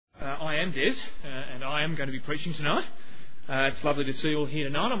am Des, and I am going to be preaching tonight. It's lovely to see you all here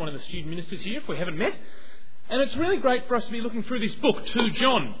tonight. I'm one of the student ministers here, if we haven't met. And it's really great for us to be looking through this book, 2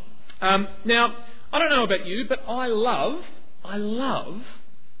 John. Now, I don't know about you, but I love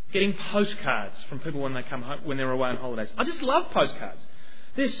getting postcards from people when they come home, when they're away on holidays. I just love postcards.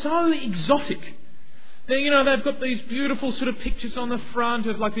 They're so exotic. They've got these beautiful sort of pictures on the front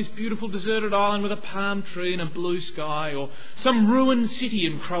of like this beautiful deserted island with a palm tree and a blue sky, or some ruined city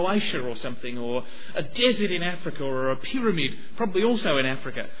in Croatia or something, or a desert in Africa, or a pyramid, probably also in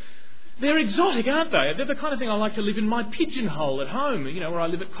Africa. They're exotic, aren't they? They're the kind of thing I like to live in my pigeonhole at home, where I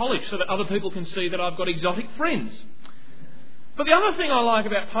live at college, so that other people can see that I've got exotic friends. But the other thing I like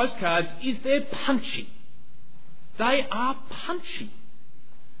about postcards is they're punchy. They are punchy.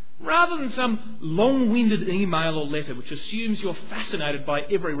 Rather than some long-winded email or letter which assumes you're fascinated by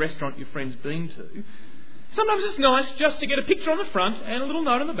every restaurant your friend's been to, sometimes it's nice just to get a picture on the front and a little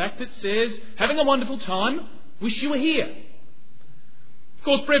note on the back that says, "Having a wonderful time, wish you were here." Of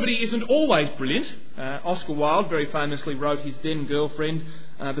course, brevity isn't always brilliant. Oscar Wilde very famously wrote his then-girlfriend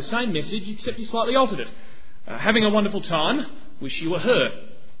the same message, except he slightly altered it. "Having a wonderful time, wish you were her."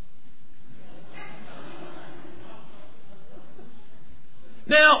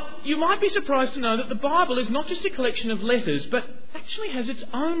 Now, you might be surprised to know that the Bible is not just a collection of letters, but actually has its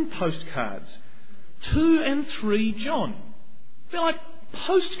own postcards. 2 and 3 John. They're like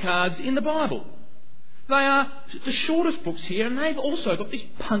postcards in the Bible. They are the shortest books here, and they've also got this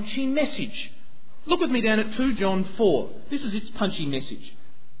punchy message. Look with me down at 2 John 4. This is its punchy message.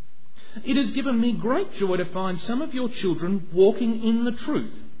 "It has given me great joy to find some of your children walking in the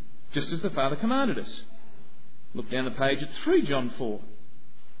truth, just as the Father commanded us." Look down the page at 3 John 4.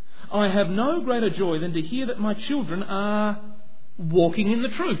 "I have no greater joy than to hear that my children are walking in the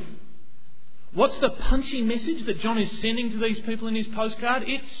truth." What's the punchy message that John is sending to these people in his postcard?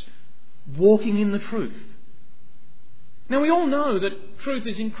 It's walking in the truth. Now, we all know that truth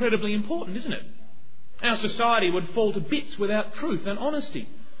is incredibly important, isn't it? Our society would fall to bits without truth and honesty.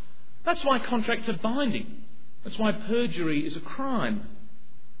 That's why contracts are binding. That's why perjury is a crime.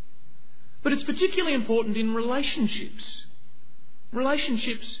 But it's particularly important in relationships.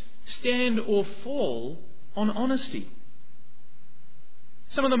 Relationships stand or fall on honesty.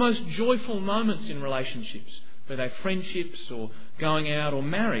 Some of the most joyful moments in relationships, whether they're friendships or going out or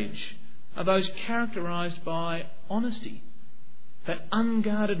marriage, are those characterised by honesty. That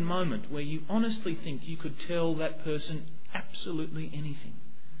unguarded moment where you honestly think you could tell that person absolutely anything.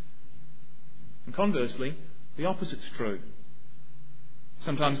 And conversely, the opposite's true.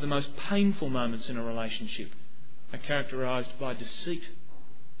 Sometimes the most painful moments in a relationship are characterised by deceit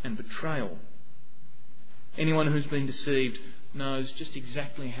and betrayal. Anyone who's been deceived knows just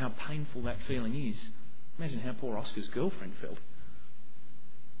exactly how painful that feeling is. Imagine how poor Oscar's girlfriend felt.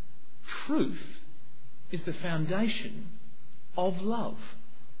 Truth is the foundation of love.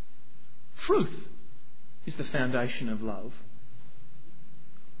 Truth is the foundation of love.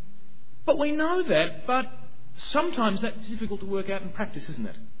 But we know that, but sometimes that's difficult to work out in practice, isn't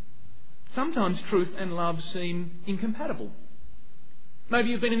it? Sometimes truth and love seem incompatible. Maybe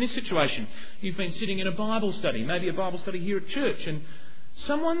you've been in this situation. You've been sitting in a Bible study, maybe a Bible study here at church, and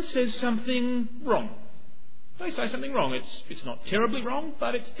someone says something wrong. They say something wrong. It's not terribly wrong,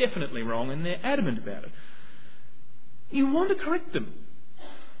 but it's definitely wrong, and they're adamant about it. You want to correct them,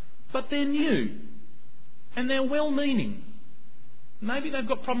 but they're new, and they're well-meaning. Maybe they've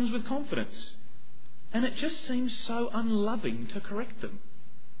got problems with confidence, and it just seems so unloving to correct them.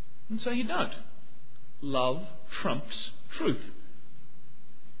 And so you don't. Love trumps truth.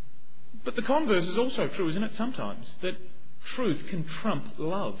 But the converse is also true, isn't it, sometimes? That truth can trump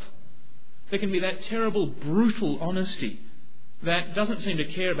love. There can be that terrible, brutal honesty that doesn't seem to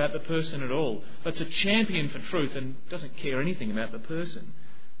care about the person at all, that's a champion for truth and doesn't care anything about the person.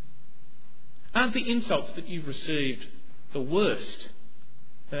 Aren't the insults that you've received the worst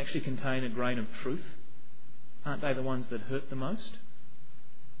that actually contain a grain of truth? Aren't they the ones that hurt the most?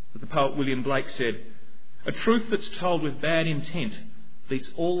 But the poet William Blake said, "A truth that's told with bad intent beats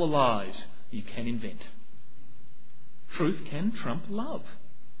all the lies you can invent." Truth can trump love.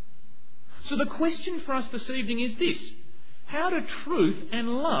 So the question for us this evening is this: how do truth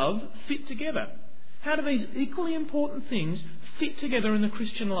and love fit together? How do these equally important things fit together in the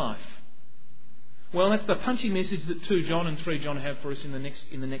Christian life? Well, that's the punchy message that 2 John and 3 John have for us in the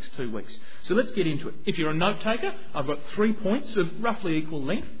next 2 weeks. So let's get into it. If you're a note taker, I've got 3 points of roughly equal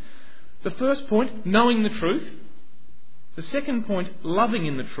length. The first point, knowing the truth. The second point, loving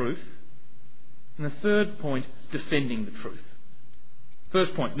in the truth. And the third point, defending the truth.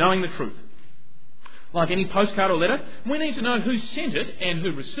 First point, knowing the truth. Like any postcard or letter, we need to know who sent it and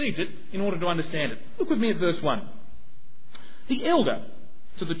who received it in order to understand it. Look with me at verse 1. The elder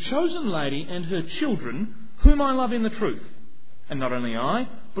to the chosen lady and her children, whom I love in the truth. And not only I,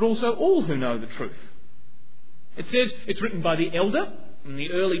 but also all who know the truth. It says it's written by the elder in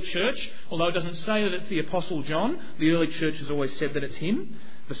the early church, although it doesn't say that it's the Apostle John. The early church has always said that it's him,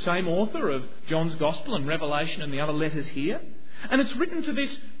 the same author of John's Gospel and Revelation and the other letters here. And it's written to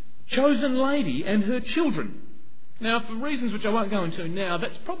this chosen lady and her children. Now, for reasons which I won't go into now,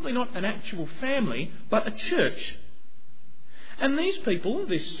 that's probably not an actual family, but a church. And these people,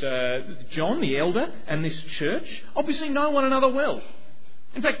 this John, the elder, and this church, obviously know one another well.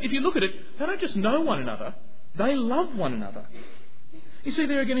 In fact, if you look at it, they don't just know one another, they love one another. You see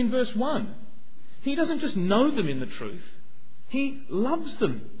there again in verse 1, he doesn't just know them in the truth, he loves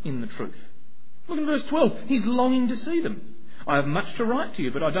them in the truth. Look in verse 12, he's longing to see them. I have much to write to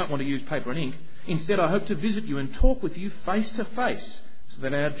you, but I don't want to use paper and ink. Instead, I hope to visit you and talk with you face to face, so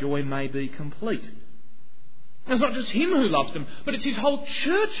that our joy may be complete. Now, it's not just him who loves them, but it's his whole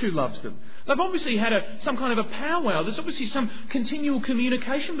church who loves them. They've obviously had some kind of a powwow. There's obviously some continual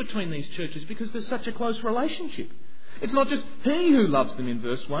communication between these churches because there's such a close relationship. It's not just he who loves them in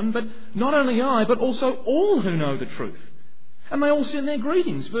verse 1, but not only I, but also all who know the truth. And they all send their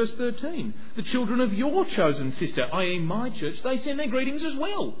greetings, verse 13. The children of your chosen sister, i.e. my church, they send their greetings as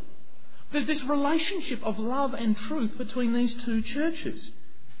well. There's this relationship of love and truth between these two churches.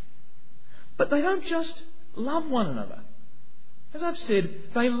 But they don't just love one another. As I've said,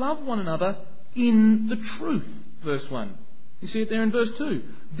 they love one another in the truth, verse 1. You see it there in verse 2.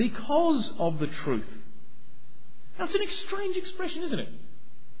 Because of the truth. Now, it's a strange expression, isn't it?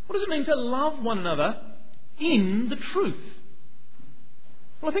 What does it mean to love one another in the truth?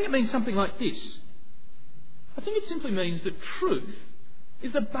 Well, I think it means something like this. I think it simply means that truth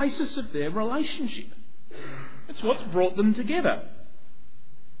is the basis of their relationship. It's what's brought them together.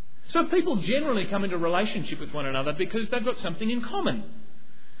 So people generally come into relationship with one another because they've got something in common.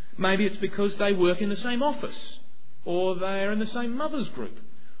 Maybe it's because they work in the same office, or they're in the same mother's group,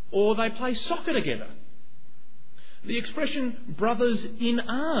 or they play soccer together. The expression brothers in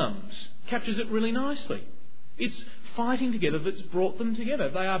arms captures it really nicely. It's fighting together that's brought them together.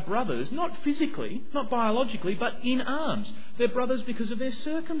 They are brothers, not physically, not biologically, but in arms. They're brothers because of their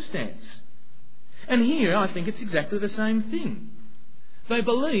circumstance. And here I think it's exactly the same thing. They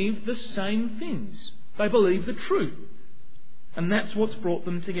believe the same things. They believe the truth. And that's what's brought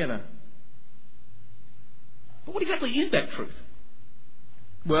them together. But what exactly is that truth?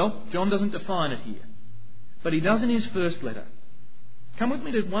 Well, John doesn't define it here. But he does in his first letter. Come with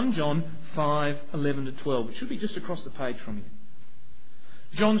me to 1 John 5:11 to 12. It should be just across the page from you.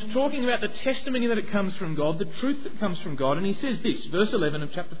 John's talking about the testimony that it comes from God, the truth that comes from God, and he says this, verse 11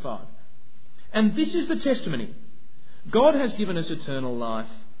 of chapter 5. And this is the testimony. God has given us eternal life,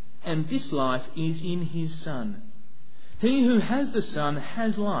 and this life is in his Son. He who has the Son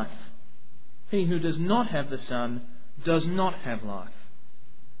has life. He who does not have the Son does not have life.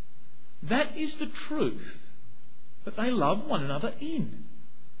 That is the truth that they love one another in.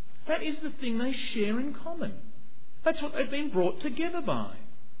 That is the thing they share in common. That's what they've been brought together by.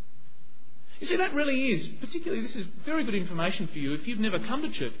 You see, that really is, particularly this is very good information for you if you've never come to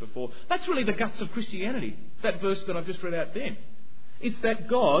church before. That's really the guts of Christianity, that verse that I've just read out then. It's that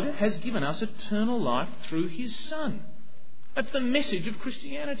God has given us eternal life through his Son. That's the message of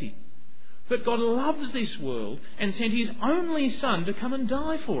Christianity. That God loves this world and sent his only Son to come and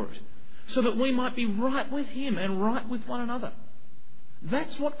die for it, so that we might be right with him and right with one another.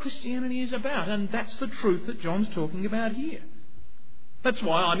 That's what Christianity is about, and that's the truth that John's talking about here. That's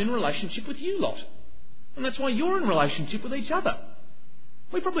why I'm in relationship with you lot. And that's why you're in relationship with each other.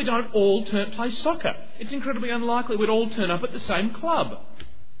 We probably don't all play soccer. It's incredibly unlikely we'd all turn up at the same club.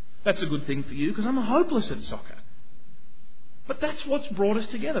 That's a good thing for you because I'm hopeless at soccer. But that's what's brought us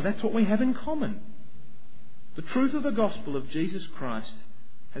together. That's what we have in common. The truth of the gospel of Jesus Christ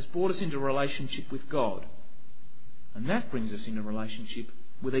has brought us into relationship with God. And that brings us into relationship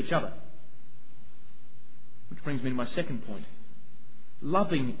with each other. Which brings me to my second point.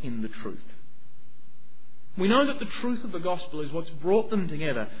 Loving in the truth. We know that the truth of the gospel is what's brought them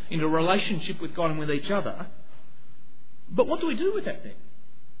together into relationship with God and with each other. But what do we do with that then?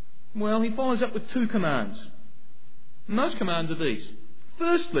 Well, he follows up with 2 commands. And those commands are these.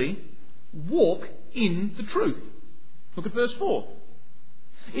 Firstly, walk in the truth. Look at verse 4.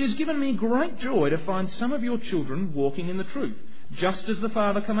 It has given me great joy to find some of your children walking in the truth, just as the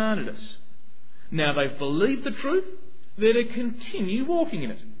Father commanded us. Now they've believed the truth, they're to continue walking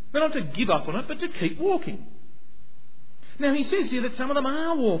in it. They're not to give up on it, but to keep walking. Now he says here that some of them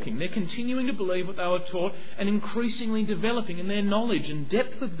are walking. They're continuing to believe what they were taught and increasingly developing in their knowledge and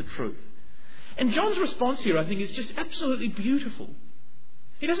depth of the truth. And John's response here, I think, is just absolutely beautiful.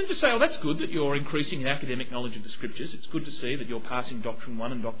 He doesn't just say, oh, that's good that you're increasing in academic knowledge of the Scriptures. It's good to see that you're passing Doctrine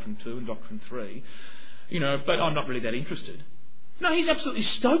 1 and Doctrine 2 and Doctrine 3. But I'm not really that interested. No, he's absolutely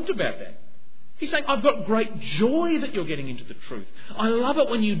stoked about that. He's saying, I've got great joy that you're getting into the truth. I love it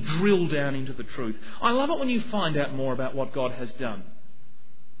when you drill down into the truth. I love it when you find out more about what God has done.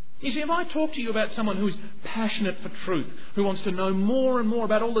 You see, if I talk to you about someone who's passionate for truth, who wants to know more and more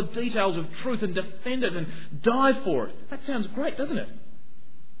about all the details of truth and defend it and die for it, that sounds great, doesn't it?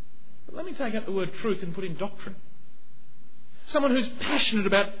 But let me take out the word truth and put in doctrine. Someone who's passionate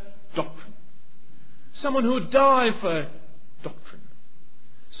about doctrine. Someone who would die for doctrine.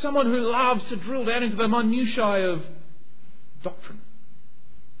 Someone who loves to drill down into the minutiae of doctrine.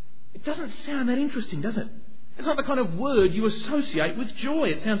 It doesn't sound that interesting, does it? It's not the kind of word you associate with joy.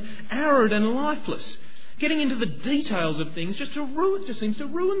 It sounds arid and lifeless. Getting into the details of things just seems to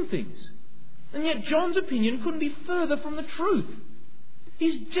ruin things. And yet John's opinion couldn't be further from the truth.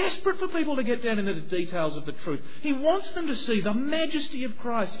 He's desperate for people to get down into the details of the truth. He wants them to see the majesty of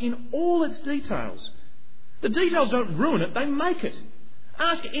Christ in all its details. The details don't ruin it, they make it.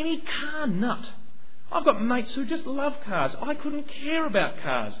 Ask any car nut. I've got mates who just love cars. I couldn't care about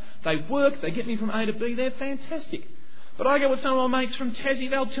cars. They work, they get me from A to B, they're fantastic. But I go with some of my mates from Tassie,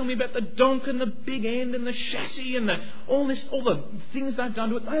 they'll tell me about the donk and the big end and the chassis and all the things they've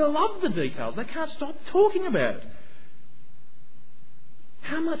done to it. They love the details. They can't stop talking about it.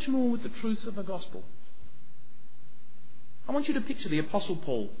 How much more with the truths of the gospel? I want you to picture the Apostle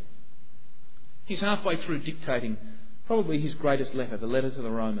Paul. He's halfway through dictating probably his greatest letter, the letter to the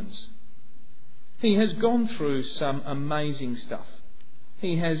Romans. He has gone through some amazing stuff.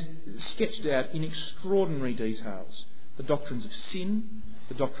 He has sketched out in extraordinary details the doctrines of sin,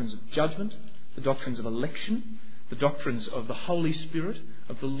 the doctrines of judgment, the doctrines of election, the doctrines of the Holy Spirit,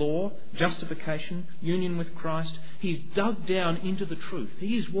 of the law, justification, union with Christ. He's dug down into the truth.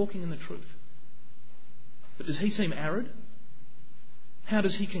 He is walking in the truth. But does he seem arid? How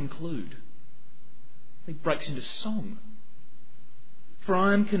does he conclude? He breaks into song. For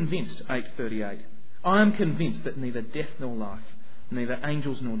I am convinced, 8:38, I am convinced that neither death nor life, neither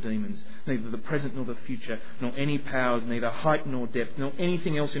angels nor demons, neither the present nor the future, nor any powers, neither height nor depth, nor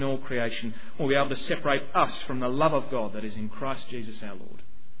anything else in all creation will be able to separate us from the love of God that is in Christ Jesus our Lord.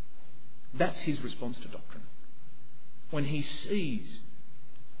 That's his response to doctrine. When he sees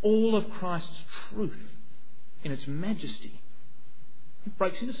all of Christ's truth in its majesty, he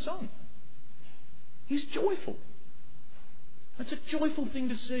breaks into song. He's joyful. That's a joyful thing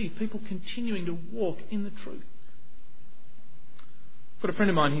to see, people continuing to walk in the truth. I've got a friend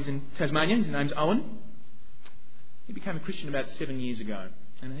of mine, he's in Tasmania, his name's Owen. He became a Christian about 7 years ago.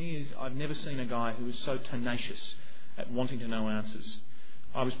 And I've never seen a guy who is so tenacious at wanting to know answers.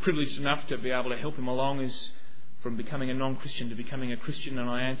 I was privileged enough to be able to help him along from becoming a non-Christian to becoming a Christian, and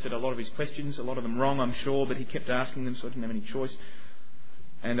I answered a lot of his questions, a lot of them wrong, I'm sure, but he kept asking them, so I didn't have any choice.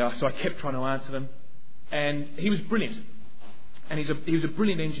 And so I kept trying to answer them. And he was brilliant. And he was a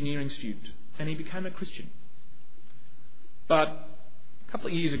brilliant engineering student. And he became a Christian. But a couple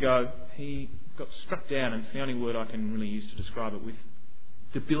of years ago, he got struck down, and it's the only word I can really use to describe it, with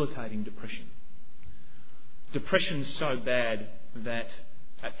debilitating depression. Depression so bad that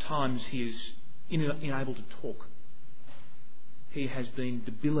at times he is unable to talk. He has been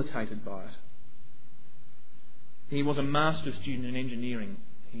debilitated by it. He was a master's student in engineering.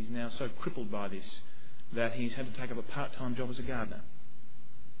 He's now so crippled by this that he's had to take up a part-time job as a gardener.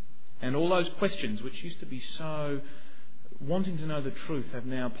 And all those questions, which used to be so wanting to know the truth, have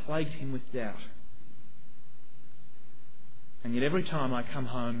now plagued him with doubt. And yet every time I come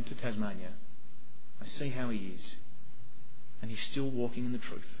home to Tasmania, I see how he is. And he's still walking in the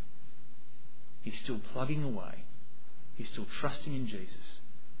truth. He's still plugging away. He's still trusting in Jesus.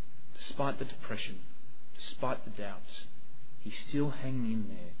 Despite the depression, despite the doubts, he's still hanging in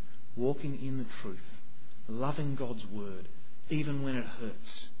there, walking in the truth, loving God's word, even when it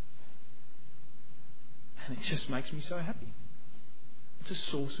hurts. And it just makes me so happy. It's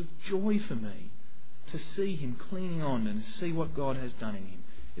a source of joy for me to see him clinging on and see what God has done in him.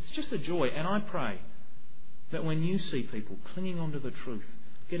 It's just a joy. And I pray that when you see people clinging on to the truth,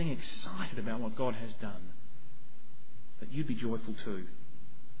 getting excited about what God has done, that you'd be joyful too.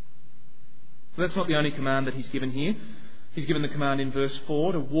 But that's not the only command that he's given here. He's given the command in verse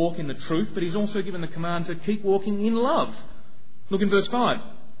 4 to walk in the truth, but he's also given the command to keep walking in love. Look in verse 5.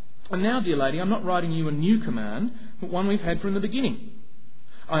 And now, dear lady, I'm not writing you a new command, but one we've had from the beginning.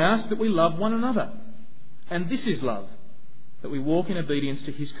 I ask that we love one another. And this is love, that we walk in obedience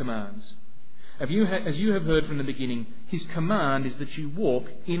to his commands. As you have heard from the beginning, his command is that you walk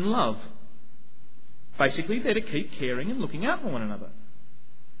in love. Basically, they're to keep caring and looking out for one another.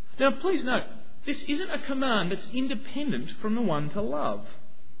 Now, please note, this isn't a command that's independent from the one to love.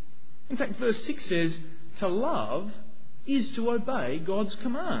 In fact, verse 6 says, to love is to obey God's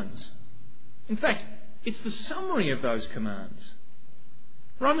commands. In fact, it's the summary of those commands.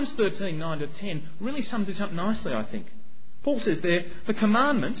 Romans 13:9-10 really sums this up nicely, I think. Paul says there, the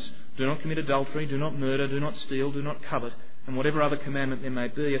commandments, do not commit adultery, do not murder, do not steal, do not covet, and whatever other commandment there may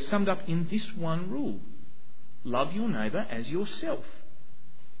be, are summed up in this one rule. Love your neighbour as yourself.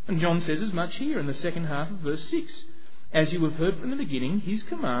 And John says as much here in the second half of verse 6. As you have heard from the beginning, his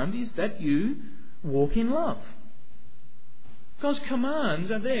command is that you walk in love. God's commands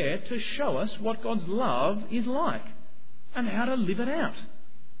are there to show us what God's love is like and how to live it out.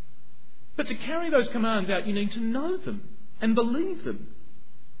 But to carry those commands out, you need to know them and believe them.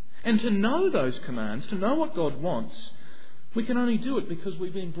 And to know those commands, to know what God wants, we can only do it because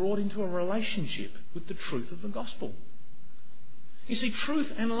we've been brought into a relationship with the truth of the gospel. You see,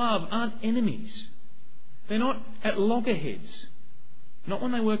 truth and love aren't enemies. They're not at loggerheads. Not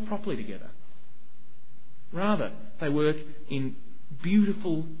when they work properly together. Rather, they work in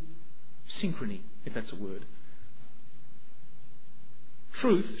beautiful synchrony, if that's a word.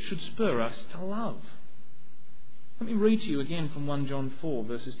 Truth should spur us to love. Let me read to you again from 1 John 4,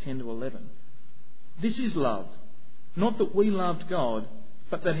 verses 10-11. This is love, not that we loved God,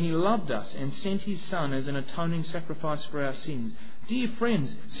 but that he loved us and sent his Son as an atoning sacrifice for our sins. Dear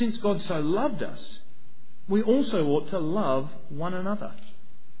friends, since God so loved us, we also ought to love one another.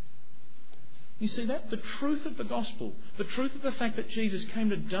 You see that? The truth of the gospel, the truth of the fact that Jesus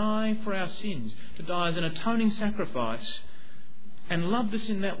came to die for our sins, to die as an atoning sacrifice, and loved us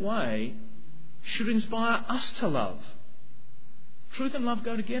in that way, should inspire us to love. Truth and love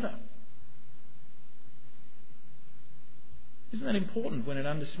go together. Isn't that important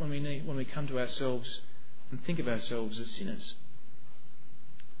when we come to ourselves and think of ourselves as sinners?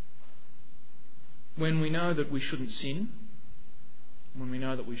 When we know that we shouldn't sin, when we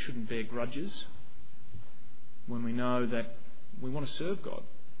know that we shouldn't bear grudges, when we know that we want to serve God.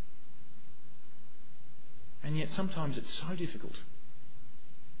 And yet sometimes it's so difficult.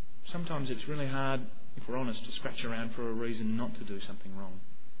 Sometimes it's really hard, if we're honest, to scratch around for a reason not to do something wrong,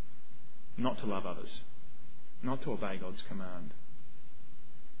 not to love others, not to obey God's command.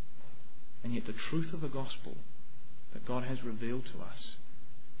 And yet the truth of the gospel that God has revealed to us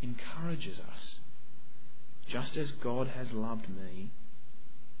encourages us. Just as God has loved me,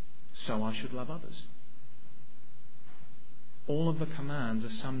 so I should love others. All of the commands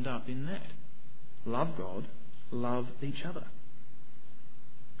are summed up in that. Love God, love each other.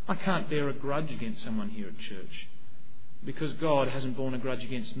 I can't bear a grudge against someone here at church because God hasn't borne a grudge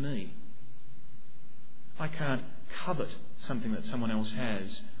against me. I can't covet something that someone else has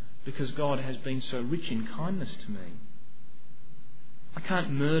because God has been so rich in kindness to me. I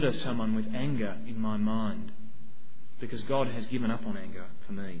can't murder someone with anger in my mind because God has given up on anger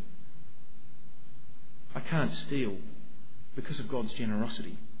for me. I can't steal because of God's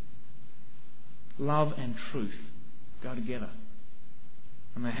generosity. Love and truth go together,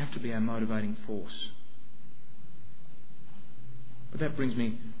 and they have to be our motivating force. But that brings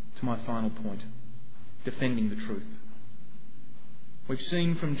me to my final point, defending the truth. We've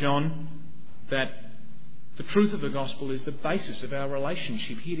seen from John that the truth of the gospel is the basis of our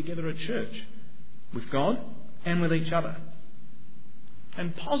relationship here together at church, with God and with each other.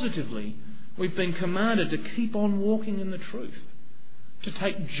 And positively, we've been commanded to keep on walking in the truth, to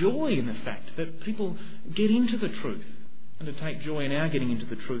take joy in the fact that people get into the truth, and to take joy in our getting into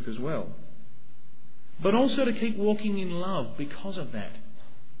the truth as well. But also to keep walking in love because of that,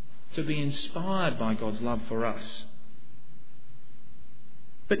 to be inspired by God's love for us.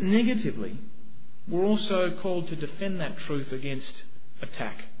 But negatively, we're also called to defend that truth against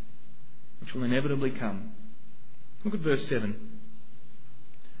attack, which will inevitably come. Look at verse 7.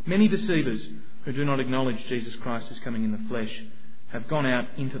 Many deceivers who do not acknowledge Jesus Christ as coming in the flesh have gone out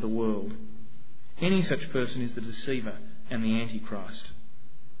into the world. Any such person is the deceiver and the Antichrist.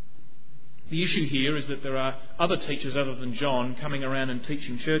 The issue here is that there are other teachers other than John coming around and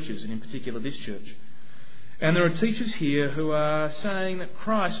teaching churches, and in particular this church. And there are teachers here who are saying that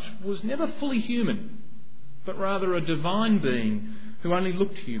Christ was never fully human, but rather a divine being who only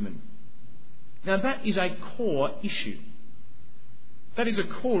looked human. Now that is a core issue. That is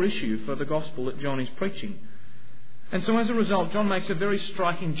a core issue for the gospel that John is preaching. And so as a result, John makes a very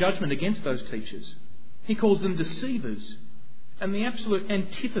striking judgment against those teachers. He calls them deceivers and the absolute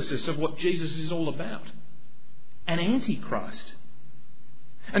antithesis of what Jesus is all about. an antichrist.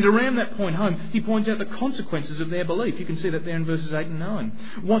 And to ram that point home, he points out the consequences of their belief. You can see that there in verses 8 and 9.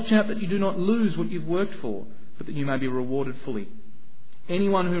 Watch out that you do not lose what you've worked for, but that you may be rewarded fully.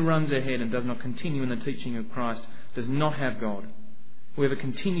 Anyone who runs ahead and does not continue in the teaching of Christ does not have God. Whoever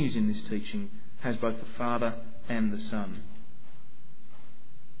continues in this teaching has both the Father and the Son.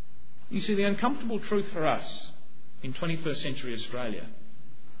 You see, the uncomfortable truth for us in 21st century Australia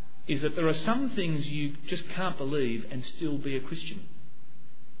is that there are some things you just can't believe and still be a Christian.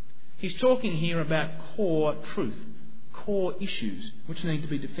 He's talking here about core truth, core issues which need to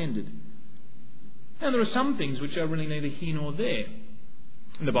be defended. Now, there are some things which are really neither here nor there.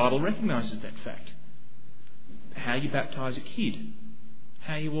 And the Bible recognises that fact. How you baptise a kid,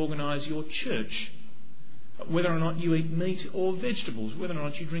 how you organise your church, whether or not you eat meat or vegetables, whether or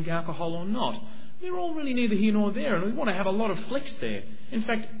not you drink alcohol or not. They're all really neither here nor there, and we want to have a lot of flex there. In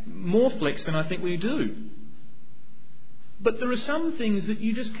fact, more flex than I think we do. But there are some things that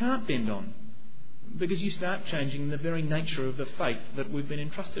you just can't bend on, because you start changing the very nature of the faith that we've been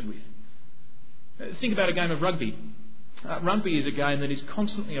entrusted with. Think about a game of rugby. Rugby is a game that is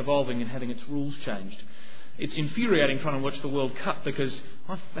constantly evolving and having its rules changed. It's infuriating trying to watch the World Cup because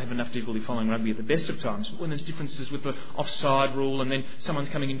I have enough difficulty following rugby at the best of times. But when there's differences with the offside rule and then someone's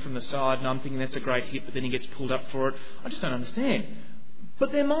coming in from the side and I'm thinking that's a great hit, but then he gets pulled up for it, I just don't understand.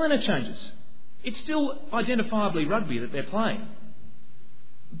 But they're minor changes. It's still identifiably rugby that they're playing.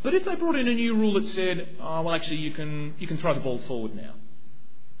 But if they brought in a new rule that said, oh, well, actually, you can throw the ball forward now.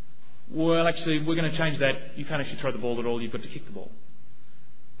 Well, actually, we're going to change that. You can't actually throw the ball at all. You've got to kick the ball.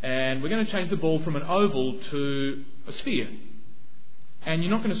 And we're going to change the ball from an oval to a sphere. And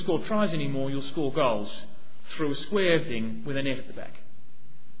you're not going to score tries anymore. You'll score goals through a square thing with a net at the back.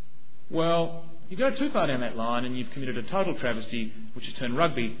 Well, you go too far down that line and you've committed a total travesty, which has turned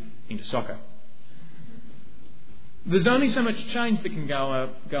rugby into soccer. There's only so much change that can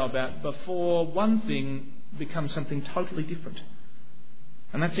go about before one thing becomes something totally different.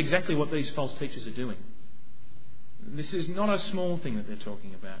 And that's exactly what these false teachers are doing. This is not a small thing that they're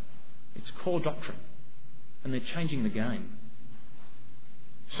talking about. It's core doctrine. And they're changing the game.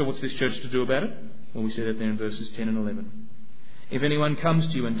 So what's this church to do about it? Well, we see that there in verses 10 and 11. If anyone comes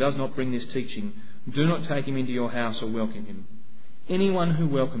to you and does not bring this teaching, do not take him into your house or welcome him. Anyone who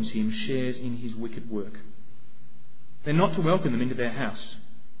welcomes him shares in his wicked work. They're not to welcome them into their house.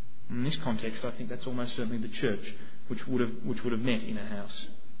 In this context, I think that's almost certainly the church which would have met in a house.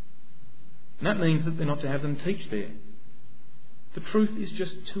 And that means that they're not to have them teach there. The truth is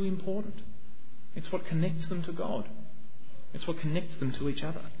just too important. It's what connects them to God. It's what connects them to each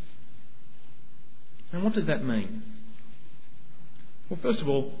other. And what does that mean? Well, first of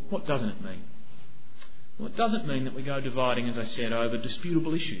all, what doesn't it mean? Well, it doesn't mean that we go dividing, as I said, over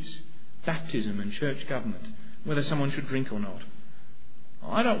disputable issues. Baptism and church government, whether someone should drink or not.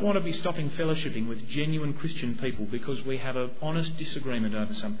 I don't want to be stopping fellowshipping with genuine Christian people because we have an honest disagreement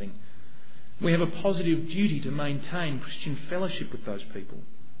over something. We have a positive duty to maintain Christian fellowship with those people.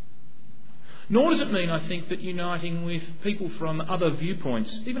 Nor does it mean, I think, that uniting with people from other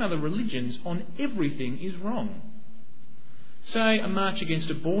viewpoints, even other religions, on everything is wrong. Say a march against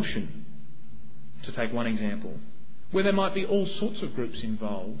abortion, to take one example, where there might be all sorts of groups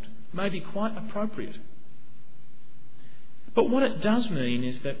involved, may be quite appropriate. But what it does mean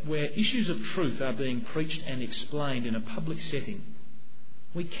is that where issues of truth are being preached and explained in a public setting,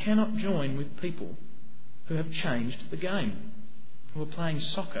 we cannot join with people who have changed the game, who are playing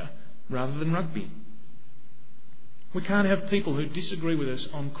soccer rather than rugby. We can't have people who disagree with us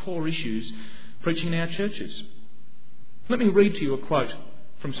on core issues preaching in our churches. Let me read to you a quote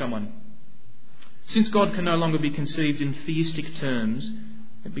from someone. Since God can no longer be conceived in theistic terms,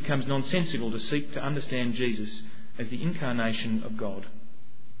 it becomes nonsensical to seek to understand Jesus as the incarnation of God.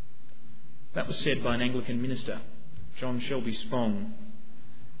 That was said by an Anglican minister, John Shelby Spong.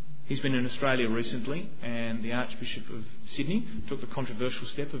 He's been in Australia recently, and the Archbishop of Sydney took the controversial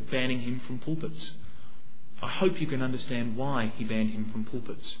step of banning him from pulpits. I hope you can understand why he banned him from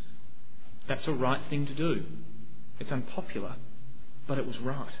pulpits. That's a right thing to do. It's unpopular, but it was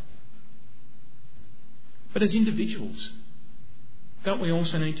right. But as individuals, don't we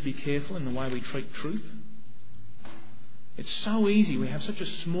also need to be careful in the way we treat truth? It's so easy. We have such a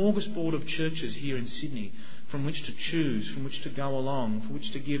smorgasbord of churches here in Sydney from which to choose, from which to go along, for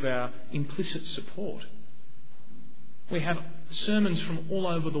which to give our implicit support. We have sermons from all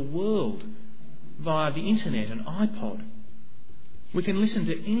over the world via the internet and iPod. We can listen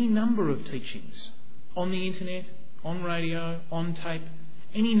to any number of teachings on the internet, on radio, on tape,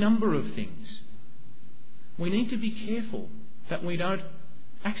 any number of things. We need to be careful that we don't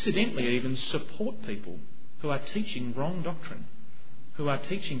accidentally even support people who are teaching wrong doctrine, who are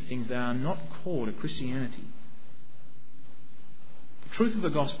teaching things that are not core to Christianity. The truth of the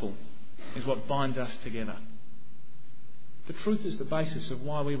gospel is what binds us together. The truth is the basis of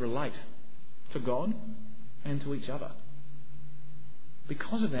why we relate to God and to each other.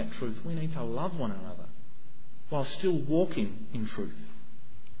 Because of that truth, we need to love one another while still walking in truth.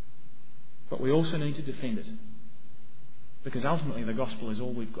 But we also need to defend it, because ultimately the gospel is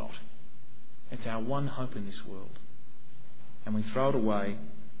all we've got. It's our one hope in this world. And we throw it away,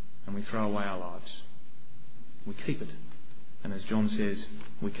 and we throw away our lives. We keep it. And as John says,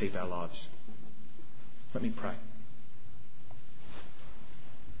 we keep our lives. Let me pray.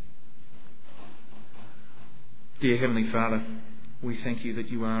 Dear Heavenly Father, we thank you that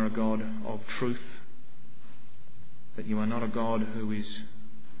you are a God of truth, that you are not a God who is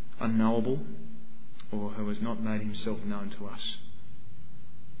unknowable or who has not made himself known to us,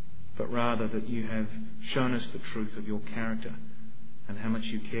 but rather that you have shown us the truth of your character and how much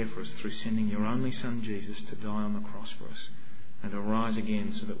you care for us through sending your only Son Jesus to die on the cross for us and to rise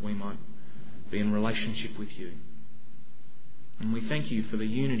again so that we might be in relationship with you. And we thank you for the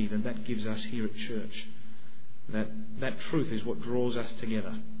unity that gives us here at church, that truth is what draws us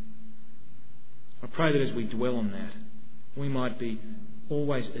together. I pray that as we dwell on that, we might be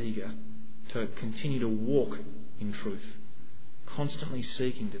always eager to continue to walk in truth, constantly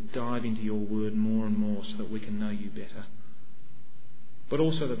seeking to dive into your word more and more so that we can know you better. But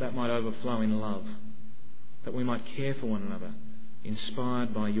also that might overflow in love, that we might care for one another,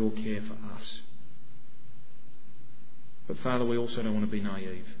 inspired by your care for us. But Father, we also don't want to be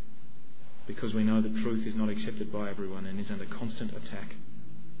naive, because we know that truth is not accepted by everyone and is under constant attack.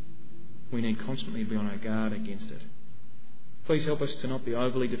 We need constantly be on our guard against it. Please help us to not be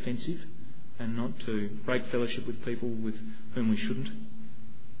overly defensive and not to break fellowship with people with whom we shouldn't.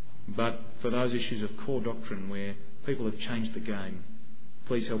 But for those issues of core doctrine where people have changed the game,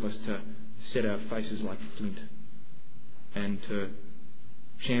 please help us to set our faces like flint and to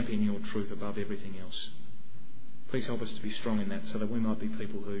champion your truth above everything else. Please help us to be strong in that so that we might be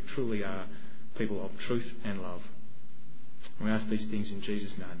people who truly are people of truth and love. We ask these things in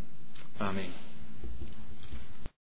Jesus' name. Amen.